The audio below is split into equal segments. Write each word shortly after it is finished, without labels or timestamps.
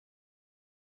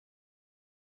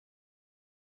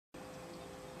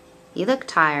You look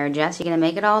tired, Jess. You gonna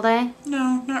make it all day?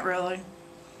 No, not really.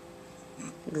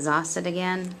 Exhausted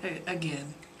again?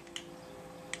 Again.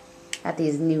 Got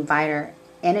these new Viter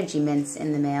energy mints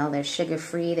in the mail. They're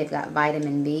sugar-free. They've got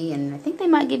vitamin B, and I think they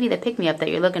might give you the pick-me-up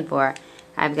that you're looking for.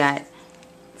 I've got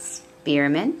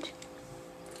spearmint,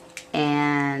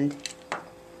 and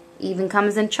even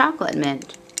comes in chocolate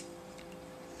mint.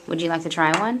 Would you like to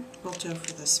try one? We'll go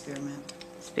for the spearmint.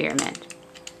 Spearmint.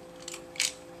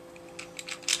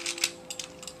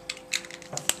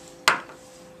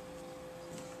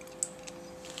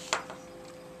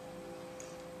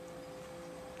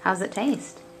 How's it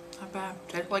taste? Not bad.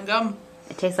 Tastes like gum.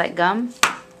 It tastes like gum?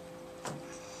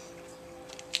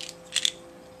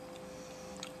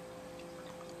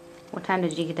 What time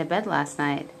did you get to bed last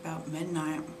night? About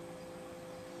midnight.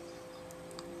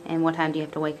 And what time do you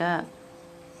have to wake up?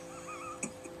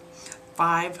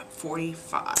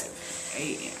 5:45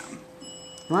 a.m.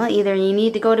 Well, either you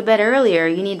need to go to bed early or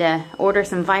you need to order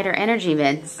some Viter energy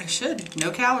mints. I should. No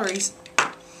calories.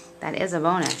 That is a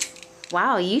bonus.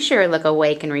 Wow, you sure look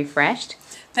awake and refreshed.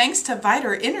 Thanks to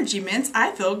Viter Energy Mints,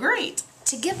 I feel great.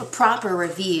 To give a proper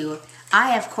review,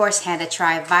 I of course had to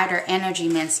try Viter Energy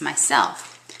Mints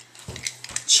myself.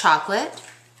 Chocolate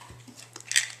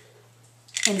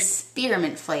and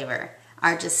spearmint flavor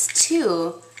are just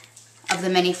two of the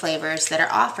many flavors that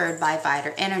are offered by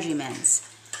Viter Energy Mints.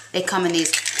 They come in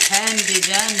these handy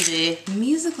dandy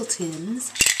musical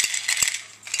tins.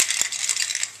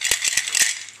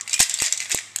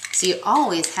 So you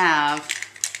always have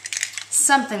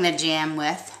something to jam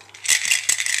with.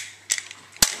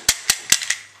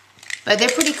 But they're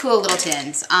pretty cool little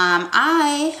tins.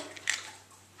 I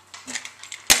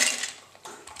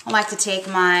like to take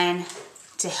mine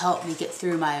to help me get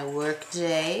through my work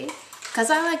day.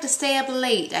 Because I like to stay up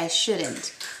late. I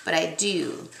shouldn't, but I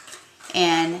do.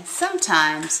 And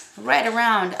sometimes, right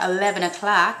around 11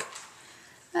 o'clock,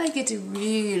 I get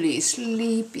really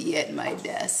sleepy at my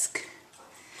desk.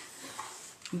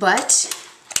 But,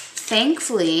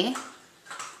 thankfully,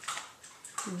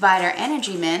 Viter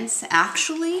Energy Mints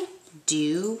actually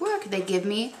do work. They give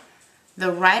me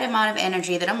the right amount of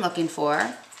energy that I'm looking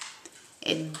for.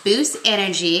 It boosts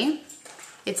energy.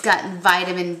 It's got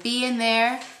vitamin B in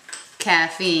there,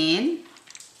 caffeine,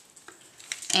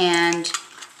 and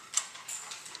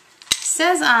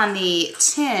says on the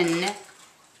tin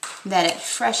that it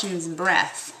freshens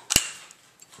breath.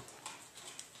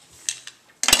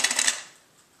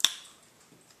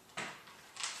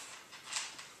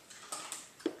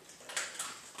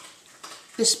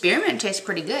 The spearmint tastes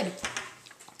pretty good.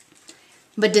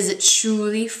 But does it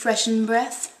truly freshen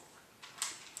breath?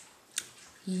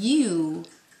 You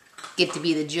get to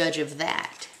be the judge of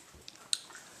that.